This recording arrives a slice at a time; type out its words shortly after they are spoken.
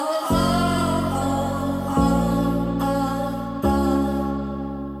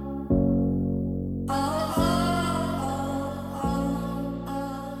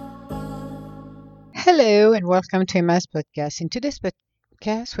welcome to Emma's podcast. In today's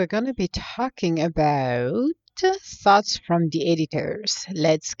podcast, we're going to be talking about thoughts from the editors.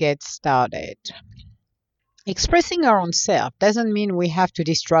 Let's get started. Expressing our own self doesn't mean we have to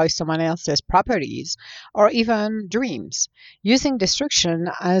destroy someone else's properties or even dreams. Using destruction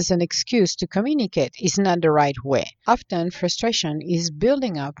as an excuse to communicate is not the right way. Often, frustration is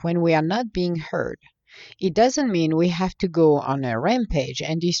building up when we are not being heard. It doesn't mean we have to go on a rampage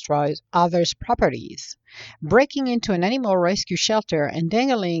and destroy others' properties. Breaking into an animal rescue shelter and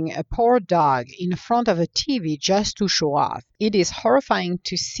dangling a poor dog in front of a TV just to show off. It is horrifying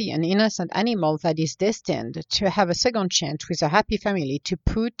to see an innocent animal that is destined to have a second chance with a happy family to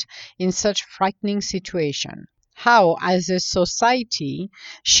put in such frightening situation. How, as a society,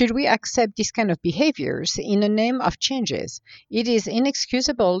 should we accept this kind of behaviors in the name of changes? It is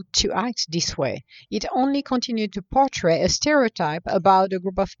inexcusable to act this way. It only continues to portray a stereotype about a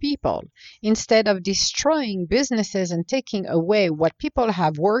group of people. Instead of destroying businesses and taking away what people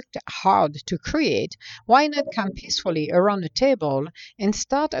have worked hard to create, why not come peacefully around the table and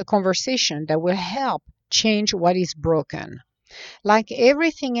start a conversation that will help change what is broken? Like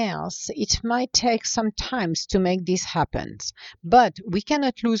everything else, it might take some time to make this happen, but we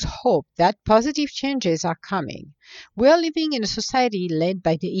cannot lose hope that positive changes are coming. We are living in a society led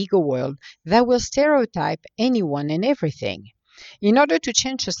by the ego world that will stereotype anyone and everything. In order to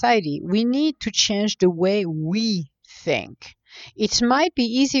change society, we need to change the way we think. It might be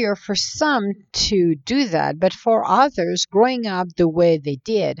easier for some to do that, but for others, growing up the way they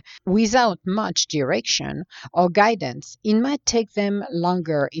did, without much direction or guidance, it might take them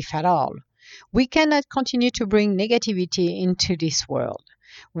longer, if at all. We cannot continue to bring negativity into this world.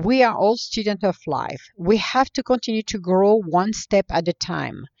 We are all students of life. We have to continue to grow one step at a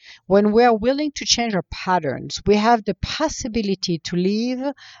time. When we are willing to change our patterns, we have the possibility to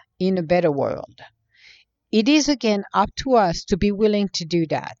live in a better world. It is again up to us to be willing to do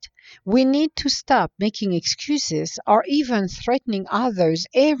that. We need to stop making excuses or even threatening others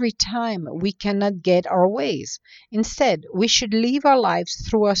every time we cannot get our ways. Instead, we should live our lives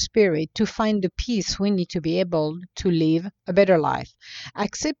through our spirit to find the peace we need to be able to live a better life,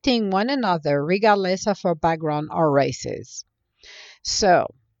 accepting one another regardless of our background or races. So,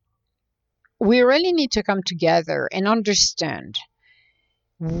 we really need to come together and understand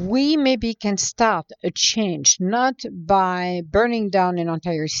we maybe can start a change not by burning down an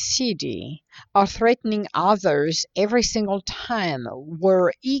entire city or threatening others every single time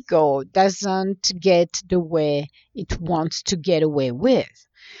where ego doesn't get the way it wants to get away with.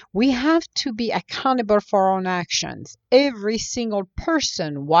 We have to be accountable for our own actions. Every single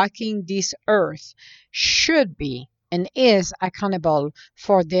person walking this earth should be and is accountable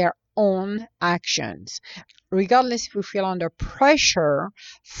for their own actions. Regardless if we feel under pressure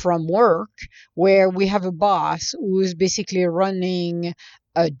from work, where we have a boss who's basically running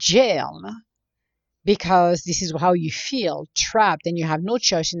a jail because this is how you feel trapped and you have no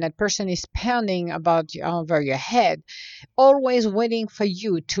choice, and that person is pounding about over your head, always waiting for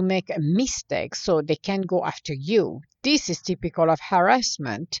you to make a mistake so they can go after you. This is typical of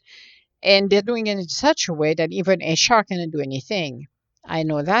harassment, and they're doing it in such a way that even HR cannot do anything. I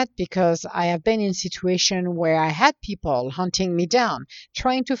know that because I have been in a situation where I had people hunting me down,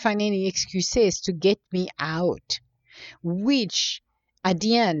 trying to find any excuses to get me out, which at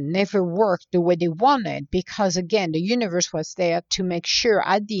the end never worked the way they wanted because, again, the universe was there to make sure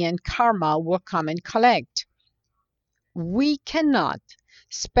at the end karma will come and collect. We cannot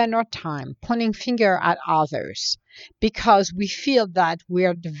spend our time pointing finger at others because we feel that we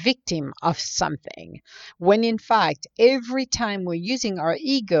are the victim of something, when in fact every time we're using our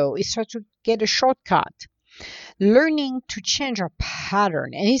ego is trying to get a shortcut. Learning to change our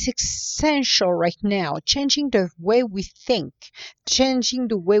pattern, and it's essential right now, changing the way we think, changing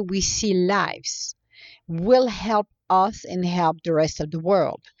the way we see lives, will help us and help the rest of the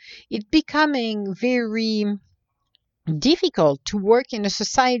world. It's becoming very difficult to work in a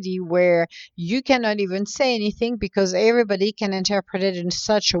society where you cannot even say anything because everybody can interpret it in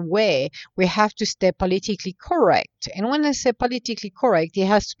such a way. We have to stay politically correct. And when I say politically correct, it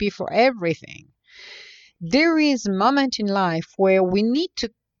has to be for everything. There is a moment in life where we need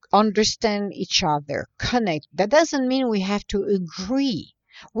to understand each other, connect. That doesn't mean we have to agree.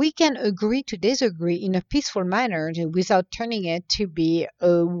 We can agree to disagree in a peaceful manner without turning it to be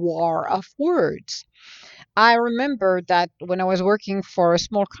a war of words. I remember that when I was working for a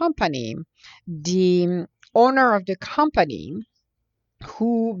small company, the owner of the company,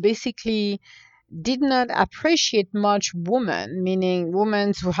 who basically did not appreciate much women, meaning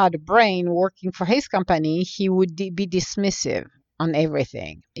women who had a brain working for his company, he would be dismissive on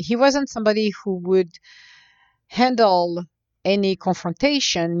everything. He wasn't somebody who would handle any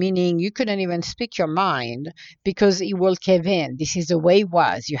confrontation, meaning you couldn't even speak your mind because he will cave in. This is the way he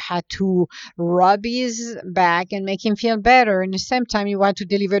was. You had to rub his back and make him feel better. And at the same time, you had to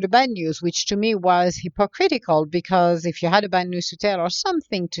deliver the bad news, which to me was hypocritical, because if you had a bad news to tell or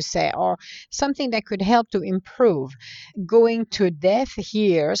something to say or something that could help to improve, going to deaf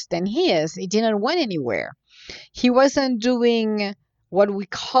ears than his, it didn't went anywhere. He wasn't doing what we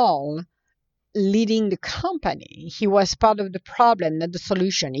call leading the company. He was part of the problem, not the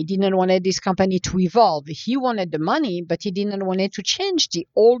solution. He didn't want this company to evolve. He wanted the money, but he didn't want it to change the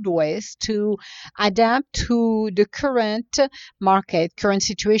old ways to adapt to the current market, current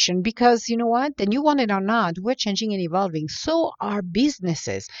situation. Because you know what? Then you want it or not, we're changing and evolving. So are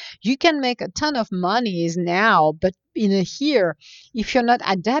businesses. You can make a ton of money now, but in a year, if you're not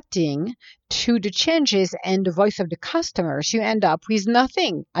adapting to the changes and the voice of the customers, you end up with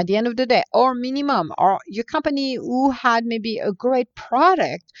nothing at the end of the day, or minimum, or your company who had maybe a great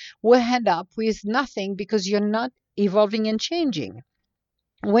product will end up with nothing because you're not evolving and changing.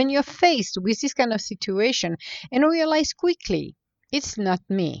 When you're faced with this kind of situation and realize quickly, it's not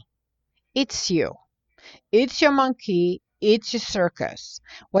me, it's you. It's your monkey, it's your circus.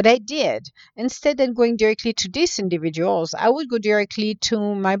 What I did, instead of going directly to these individuals, I would go directly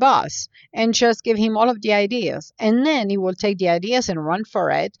to my boss and just give him all of the ideas. And then he will take the ideas and run for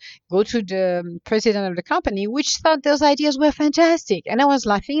it, go to the president of the company, which thought those ideas were fantastic. And I was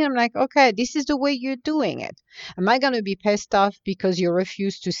laughing. I'm like, okay, this is the way you're doing it. Am I going to be pissed off because you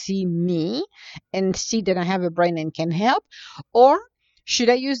refuse to see me and see that I have a brain and can help? Or should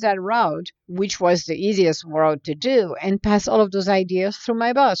I use that route, which was the easiest route to do, and pass all of those ideas through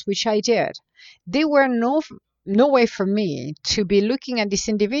my boss, which I did? There were no way for me to be looking at these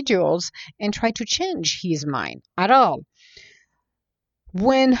individuals and try to change his mind at all.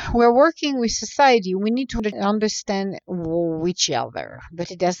 When we're working with society, we need to understand each other,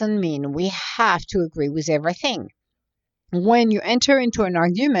 but it doesn't mean we have to agree with everything. When you enter into an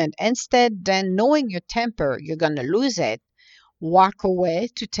argument, instead than knowing your temper, you're going to lose it, walk away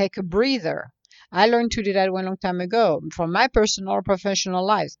to take a breather. I learned to do that one long time ago from my personal or professional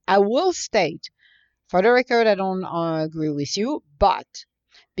lives. I will state, for the record, I don't agree with you, but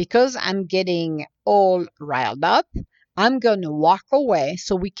because I'm getting all riled up, I'm going to walk away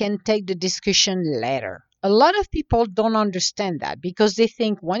so we can take the discussion later. A lot of people don't understand that because they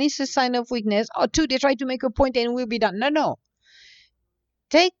think one is a sign of weakness, or two, they try to make a point and we'll be done. No, no.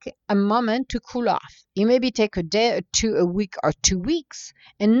 Take a moment to cool off. You maybe take a day or two, a week or 2 weeks.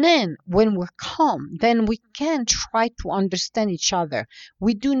 And then when we're calm, then we can try to understand each other.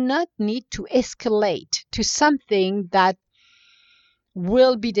 We do not need to escalate to something that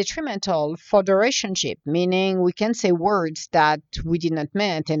will be detrimental for the relationship, meaning we can say words that we did not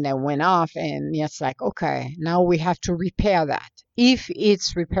meant and then went off, and it's like, okay, now we have to repair that if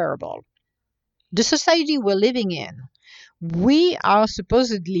it's repairable. The society we're living in, we are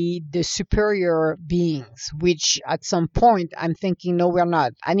supposedly the superior beings, which at some point I'm thinking, no, we're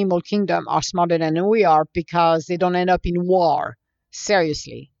not. Animal kingdom are smarter than we are because they don't end up in war,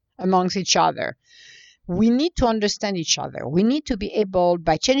 seriously, amongst each other. We need to understand each other. We need to be able,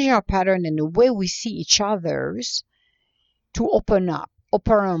 by changing our pattern and the way we see each other's, to open up,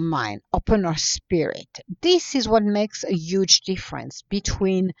 open our mind, open our spirit. This is what makes a huge difference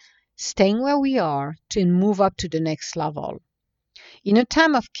between staying where we are to move up to the next level. In a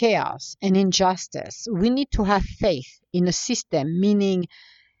time of chaos and injustice, we need to have faith in a system, meaning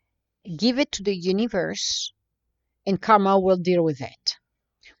give it to the universe and karma will deal with it.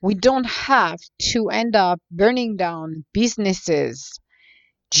 We don't have to end up burning down businesses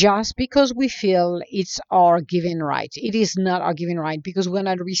just because we feel it's our given right. It is not our given right because we're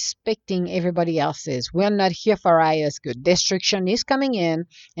not respecting everybody else's. We're not here for our highest good. Destruction is coming in,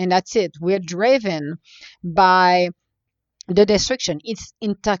 and that's it. We're driven by the destruction. It's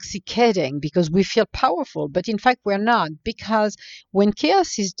intoxicating because we feel powerful, but in fact, we're not. Because when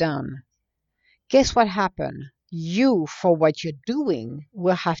chaos is done, guess what happened? You, for what you're doing,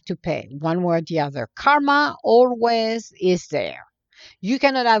 will have to pay one way or the other. Karma always is there. You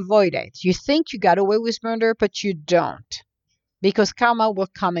cannot avoid it. You think you got away with murder, but you don't, because karma will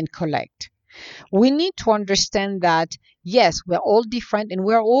come and collect. We need to understand that, yes, we're all different and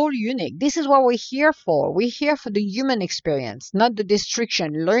we're all unique. This is what we're here for. We're here for the human experience, not the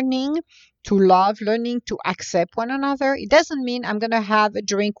destruction. Learning to love, learning to accept one another. It doesn't mean I'm going to have a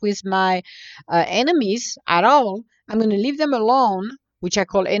drink with my enemies at all. I'm going to leave them alone, which I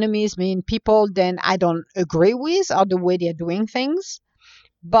call enemies, mean people then I don't agree with or the way they're doing things.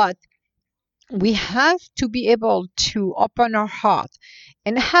 But we have to be able to open our heart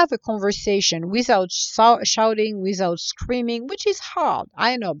and have a conversation without shouting, without screaming, which is hard.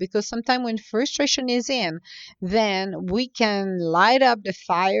 I know, because sometimes when frustration is in, then we can light up the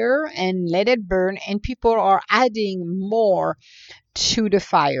fire and let it burn, and people are adding more to the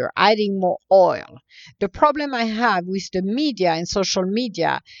fire, adding more oil. The problem I have with the media and social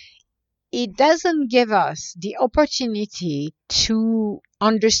media, it doesn't give us the opportunity to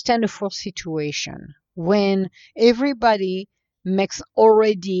understand the full situation when everybody makes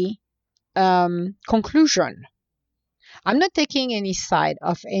already conclusion. I'm not taking any side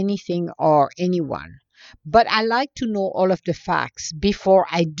of anything or anyone, but I like to know all of the facts before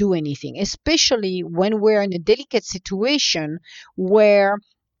I do anything, especially when we're in a delicate situation where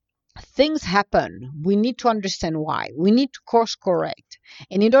things happen. We need to understand why. We need to course correct.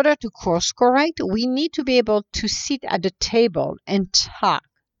 And in order to course correct, we need to be able to sit at the table and talk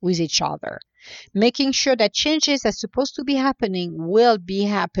with each other, making sure that changes that's supposed to be happening will be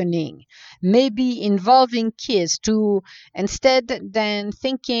happening. Maybe involving kids to, instead than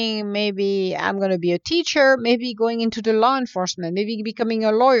thinking maybe I'm going to be a teacher, maybe going into the law enforcement, maybe becoming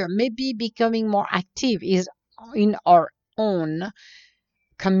a lawyer, maybe becoming more active is in our own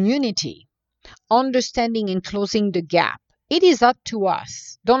community, understanding and closing the gap. It is up to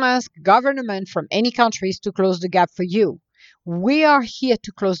us. Don't ask government from any countries to close the gap for you. We are here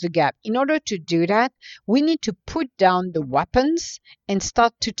to close the gap. In order to do that, we need to put down the weapons and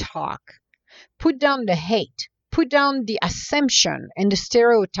start to talk. Put down the hate. Put down the assumption and the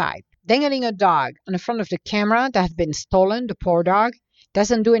stereotype. Dangling a dog on the front of the camera that has been stolen, the poor dog,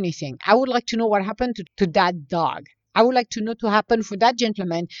 doesn't do anything. I would like to know what happened to that dog. I would like to know to happen for that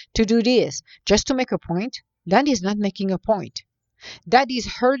gentleman to do this just to make a point. That is not making a point. That is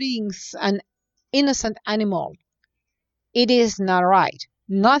hurting an innocent animal. It is not right.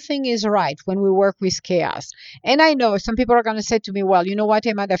 Nothing is right when we work with chaos. And I know some people are going to say to me, well, you know what,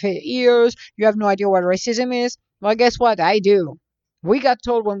 Emma, I've had years. You have no idea what racism is. Well, guess what? I do. We got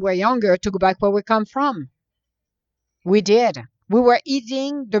told when we were younger to go back where we come from. We did. We were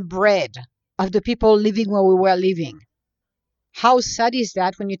eating the bread of the people living where we were living. How sad is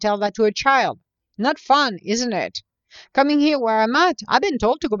that when you tell that to a child? Not fun, isn't it? Coming here where I'm at, I've been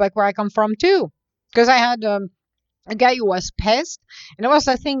told to go back where I come from too. Because I had a guy who was pissed, and it was,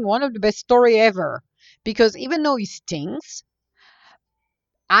 I think, one of the best story ever. Because even though he stings,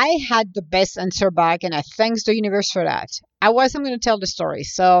 I had the best answer back, and I thanks the universe for that. I wasn't going to tell the story,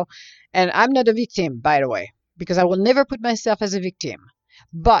 so, and I'm not a victim, by the way, because I will never put myself as a victim.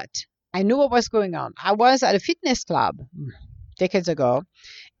 But I knew what was going on. I was at a fitness club decades ago,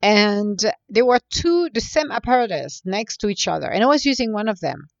 and there were the same apparatus next to each other, and I was using one of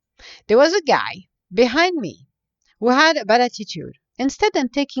them. There was a guy behind me who had a bad attitude. Instead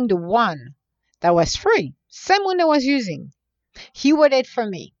of taking the one that was free, same one I was using, he waited for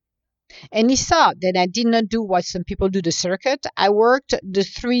me. And he saw that I did not do what some people do the circuit. I worked the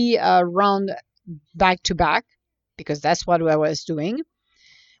 3 round back to back because that's what I was doing.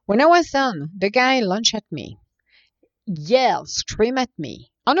 When I was done, the guy lunged at me, yelled, screamed at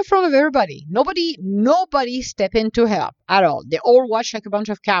me on the front of everybody. Nobody stepped in to help at all. They all watched like a bunch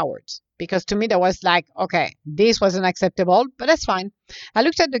of cowards. Because to me, that was like, okay, this wasn't acceptable, but that's fine. I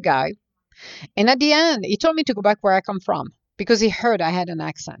looked at the guy, and at the end, he told me to go back where I come from because he heard I had an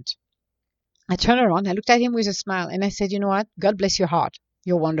accent. I turned around, I looked at him with a smile, and I said, you know what? God bless your heart.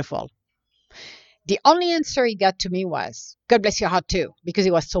 You're wonderful. The only answer he got to me was, God bless your heart too, because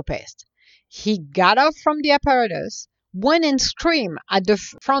he was so pissed. He got off from the apparatus, went and screamed at the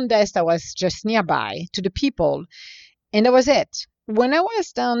front desk that was just nearby to the people, and that was it. When I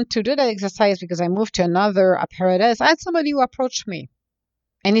was done to do that exercise, because I moved to another apparatus, I had somebody who approached me.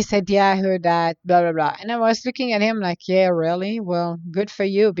 And he said, yeah, I heard that, blah, blah, blah. And I was looking at him like, yeah, really? Well, good for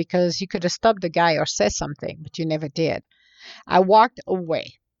you, because you could have stopped the guy or said something, but you never did. I walked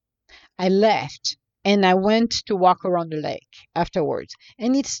away. I left. And I went to walk around the lake afterwards.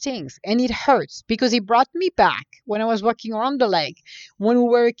 And it stings and it hurts because he brought me back when I was walking around the lake when we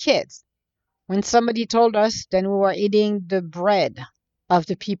were kids. When somebody told us, then we were eating the bread of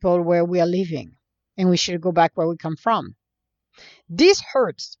the people where we are living, and we should go back where we come from. This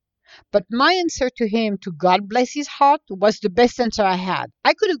hurts, but my answer to him, to God bless his heart, was the best answer I had.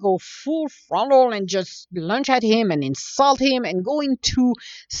 I could go full frontal and just lunge at him and insult him and go into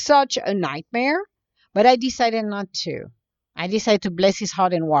such a nightmare, but I decided not to. I decided to bless his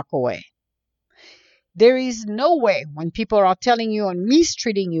heart and walk away. There is no way when people are telling you and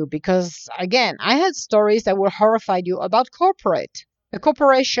mistreating you, because again, I had stories that will horrify you about a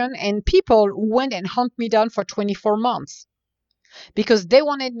corporation and people who went and hunt me down for 24 months. because they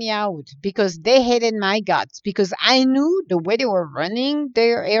wanted me out, because they hated my guts, because I knew the way they were running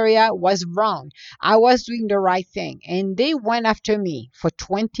their area was wrong. I was doing the right thing, and they went after me for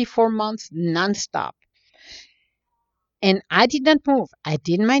 24 months nonstop. And I did not move. I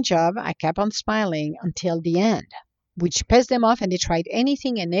did my job. I kept on smiling until the end, which pissed them off, and they tried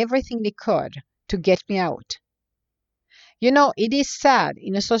anything and everything they could to get me out. It is sad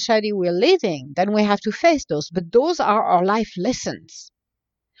in a society we're living that we have to face those, but those are our life lessons.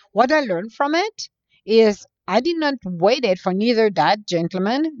 What I learned from it is I did not wait it for neither that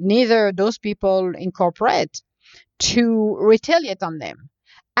gentleman, neither those people in corporate to retaliate on them.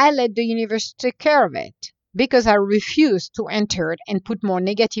 I let the universe take care of it because I refused to enter it and put more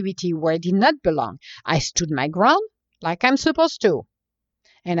negativity where it did not belong. I stood my ground like I'm supposed to,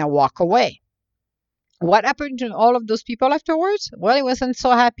 and I walk away. What happened to all of those people afterwards? Well, it wasn't so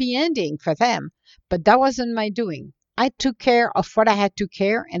happy ending for them, but that wasn't my doing. I took care of what I had to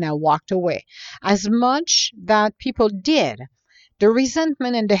care and I walked away. As much that people did, the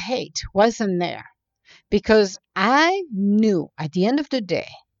resentment and the hate wasn't there because I knew at the end of the day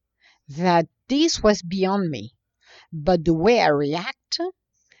that this was beyond me, but the way I react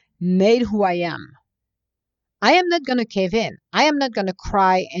made who I am. I am not going to cave in. I am not going to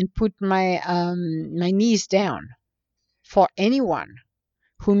cry and put my knees down for anyone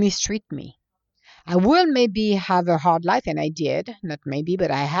who mistreat me. I will maybe have a hard life, and I did, not maybe,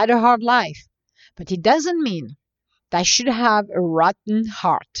 but I had a hard life. But it doesn't mean that I should have a rotten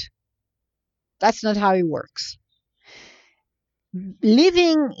heart. That's not how it works.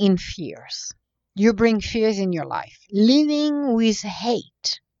 Living in fears, you bring fears in your life. Living with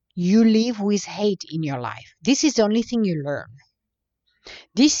hate, you live with hate in your life. This is the only thing you learn.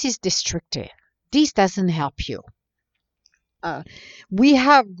 This is destructive. This doesn't help you. We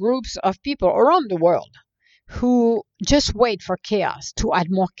have groups of people around the world who just wait for chaos, to add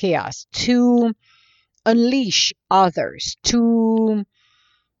more chaos, to unleash others, to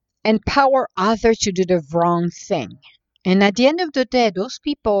empower others to do the wrong thing. And at the end of the day, those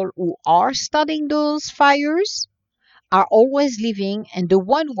people who are starting those fires are always living, and the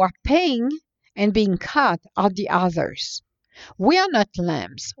one who are paying and being cut are the others. We are not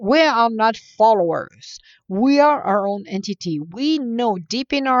lambs. We are not followers. We are our own entity. We know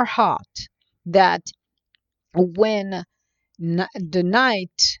deep in our heart that when the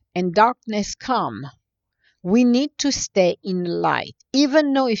night and darkness come, we need to stay in light,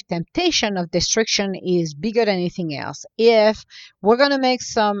 even though if temptation of destruction is bigger than anything else. If we're going to make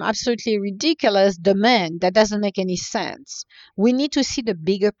some absolutely ridiculous demand that doesn't make any sense, we need to see the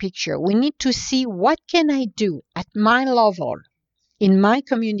bigger picture. We need to see what can I do at my level in my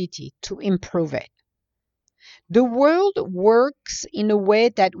community to improve it. The world works in a way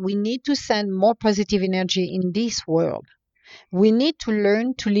that we need to send more positive energy in this world. We need to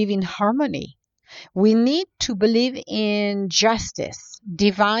learn to live in harmony. We need to believe in justice,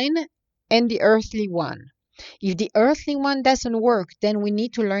 divine and the earthly one. If the earthly one doesn't work, then we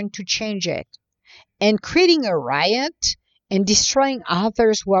need to learn to change it. And creating a riot and destroying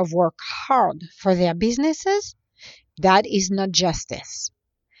others who have worked hard for their businesses, that is not justice.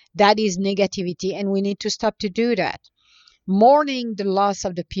 That is negativity, and we need to stop to do that. Mourning the loss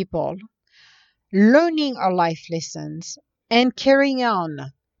of the people, learning our life lessons, and carrying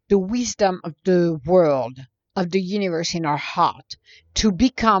on the wisdom of the world, of the universe in our heart, to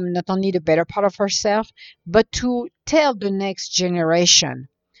become not only the better part of ourselves, but to tell the next generation,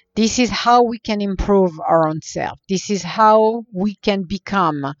 this is how we can improve our own self. This is how we can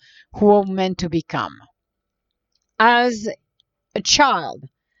become who we're meant to become. As a child,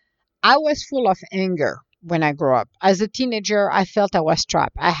 I was full of anger when I grew up. As a teenager, I felt I was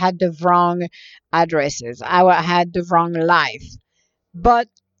trapped. I had the wrong addresses. I had the wrong life. But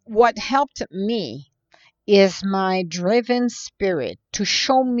what helped me is my driven spirit to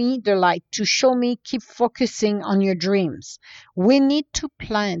show me the light, to show me keep focusing on your dreams. We need to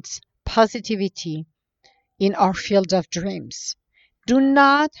plant positivity in our field of dreams. Do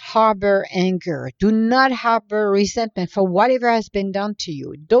not harbor anger. Do not harbor resentment for whatever has been done to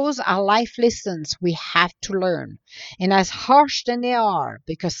you. Those are life lessons we have to learn. And as harsh than they are,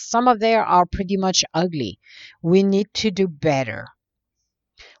 because some of them are pretty much ugly, we need to do better.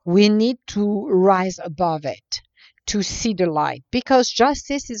 We need to rise above it to see the light because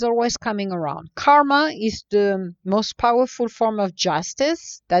justice is always coming around. Karma is the most powerful form of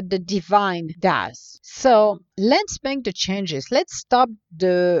justice that the divine does. So let's make the changes. Let's stop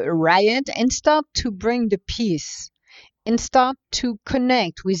the riot and start to bring the peace and start to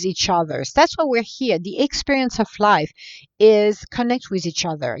connect with each other. That's why we're here. The experience of life is connect with each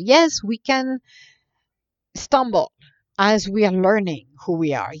other. Yes, we can stumble. as we are learning who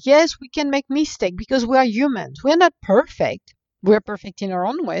we are. Yes, we can make mistakes because we are humans. We are not perfect. We're perfect in our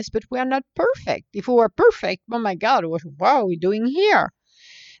own ways, but we are not perfect. If we were perfect, oh my God, what are we doing here?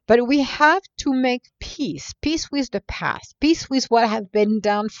 But we have to make peace with the past, peace with what has been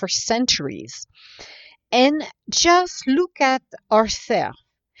done for centuries, and just look at ourselves,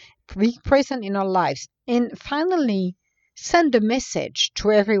 be present in our lives, and finally send a message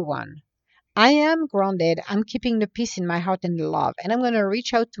to everyone. I am grounded. I'm keeping the peace in my heart and the love. And I'm going to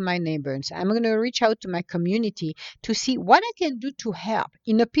reach out to my neighbors. I'm going to reach out to my community to see what I can do to help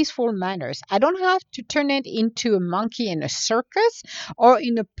in a peaceful manner. I don't have to turn it into a monkey in a circus or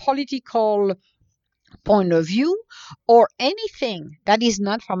in a political point of view or anything that is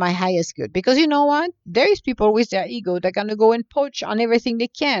not for my highest good. Because you know what? There is people with their ego that are going to go and poach on everything they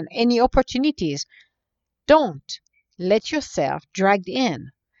can, any opportunities. Don't let yourself dragged in.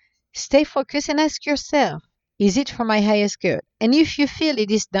 Stay focused and ask yourself, is it for my highest good? And if you feel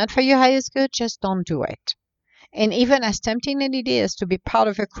it is not for your highest good, just don't do it. And even as tempting as it is to be part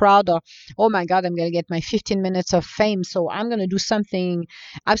of a crowd or, oh my God, I'm going to get my 15 minutes of fame, so I'm going to do something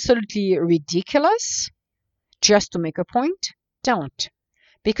absolutely ridiculous just to make a point, don't.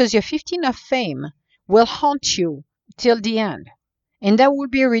 Because your 15 of fame will haunt you till the end. And that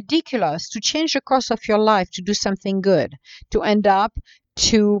would be ridiculous to change the course of your life to do something good, to end up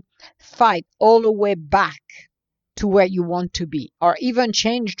to fight all the way back to where you want to be, or even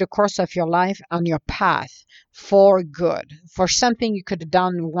change the course of your life on your path for good, for something you could have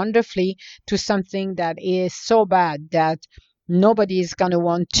done wonderfully to something that is so bad that nobody is going to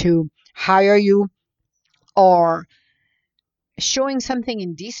want to hire you, or showing something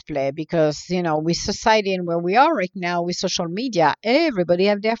in display because with society and where we are right now with social media, everybody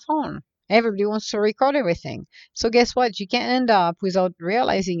have their phone, everybody wants to record everything. So guess what, you can end up without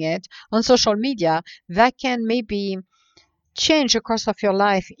realizing it on social media that can maybe change the course of your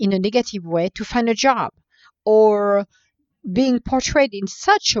life in a negative way to find a job, or being portrayed in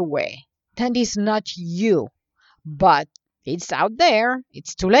such a way that is not you, but it's out there,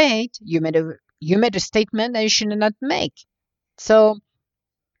 it's too late, you made a statement that you should not make. So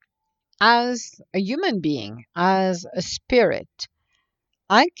as a human being, as a spirit,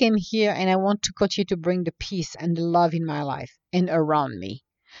 I came here and I want to continue to bring the peace and the love in my life and around me.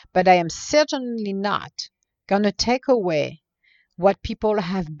 But I am certainly not going to take away what people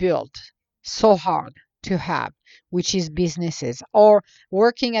have built so hard to have, which is businesses, or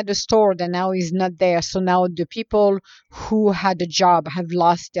working at a store that now is not there. So now the people who had a job have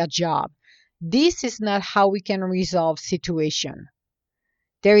lost their job. This is not how we can resolve situation.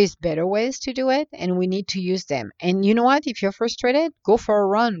 There is better ways to do it, and we need to use them. And you know what? If you're frustrated, go for a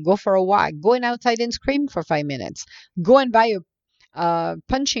run, go for a walk, go outside and scream for 5 minutes, go and buy a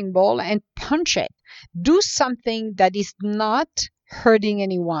punching ball and punch it. Do something that is not hurting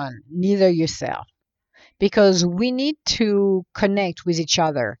anyone, neither yourself, because we need to connect with each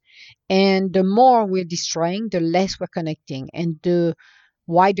other. And the more we're destroying, the less we're connecting, and the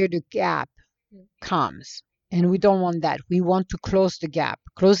wider the gap comes. And we don't want that. We want to close the gap.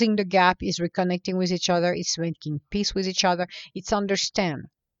 Closing the gap is reconnecting with each other, it's making peace with each other, it's understand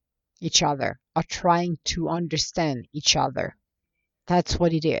each other, or trying to understand each other. That's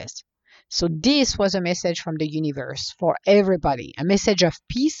what it is. So this was a message from the universe for everybody, a message of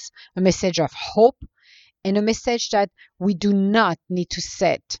peace, a message of hope, and a message that we do not need to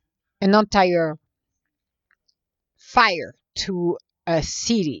set an entire fire to a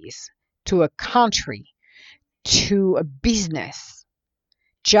cities, to a country, to a business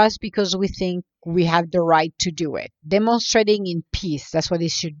just because we think we have the right to do it. Demonstrating in peace, that's what it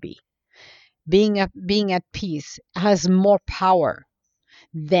should be. Being at peace has more power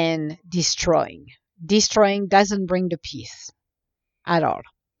than destroying. Destroying doesn't bring the peace at all.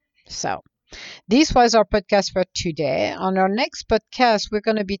 So, this was our podcast for today. On our next podcast, we're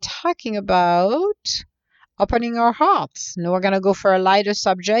going to be talking about opening our hearts. Now we're going to go for a lighter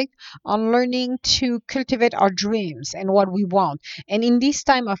subject on learning to cultivate our dreams and what we want. And in this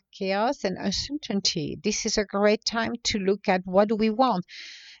time of chaos and uncertainty, this is a great time to look at what do we want.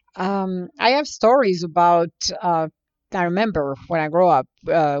 I have stories about, I remember when I grew up,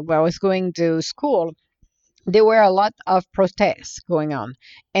 when I was going to school, there were a lot of protests going on.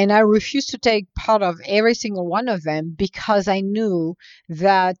 And I refused to take part of every single one of them because I knew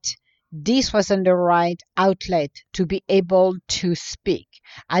that this wasn't the right outlet to be able to speak.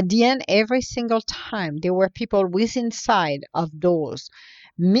 At the end, every single time, there were people with inside of those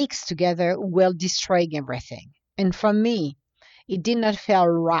mixed together, well, destroying everything. And for me, it did not feel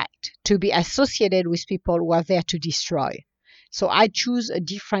right to be associated with people who are there to destroy. So I choose a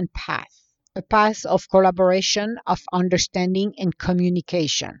different path. a path of collaboration, of understanding and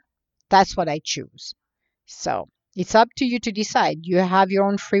communication. That's what I choose. So it's up to you to decide. You have your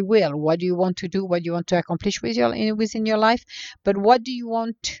own free will. What do you want to do? What do you want to accomplish within your life? But what do you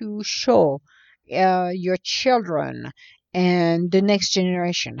want to show your children and the next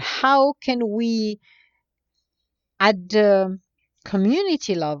generation? How can we, at the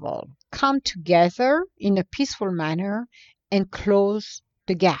community level, come together in a peaceful manner and close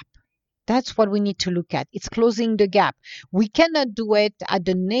the gap? That's what we need to look at. It's closing the gap. We cannot do it at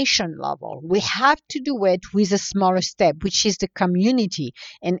the nation level. We have to do it with a smaller step, which is the community.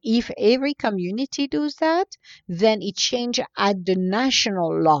 And if every community does that, then it changes at the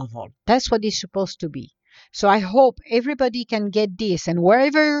national level. That's what it's supposed to be. So I hope everybody can get this, and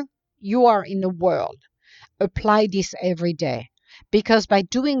wherever you are in the world, apply this every day. Because by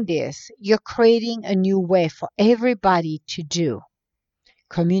doing this, you're creating a new way for everybody to do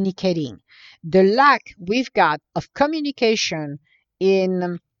communicating. The lack we've got of communication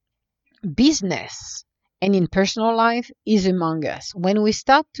in business and in personal life is among us. When we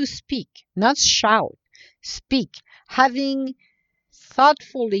start to speak, not shout, speak, having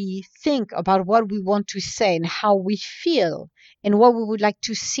thoughtfully think about what we want to say and how we feel and what we would like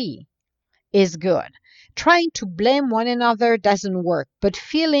to see is good. Trying to blame one another doesn't work, but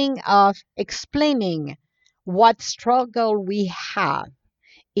feeling of explaining what struggle we have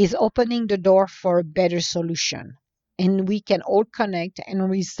is opening the door for a better solution. And we can all connect and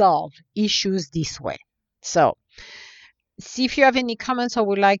resolve issues this way. So, see if you have any comments or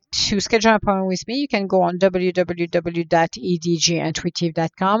would like to schedule an appointment with me. You can go on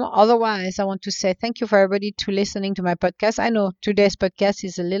www.edgintuitive.com. Otherwise, I want to say thank you for everybody to listening to my podcast. I know today's podcast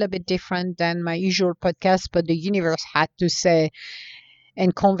is a little bit different than my usual podcast, but the universe had to say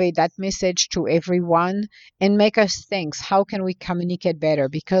and convey that message to everyone and make us think, how can we communicate better?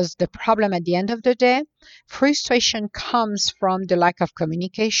 Because the problem at the end of the day, frustration comes from the lack of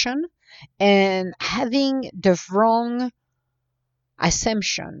communication and having the wrong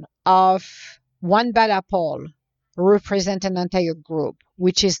assumption of one bad apple represent an entire group,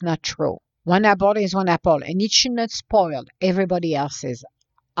 which is not true. One apple is one apple and it should not spoil everybody else's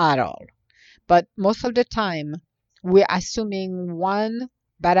at all. But most of the time, we're assuming one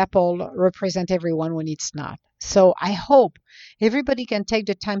bad apple represents everyone when it's not. So I hope everybody can take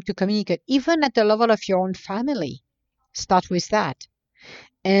the time to communicate, even at the level of your own family. Start with that.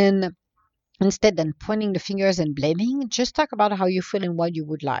 And instead of pointing the fingers and blaming, just talk about how you feel and what you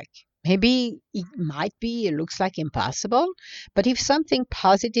would like. Maybe it looks like impossible, but if something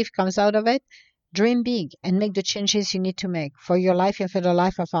positive comes out of it, dream big and make the changes you need to make for your life and for the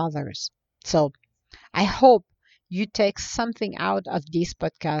life of others. So I hope you take something out of this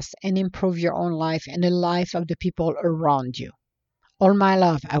podcast and improve your own life and the life of the people around you. All my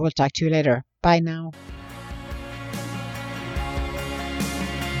love. I will talk to you later. Bye now.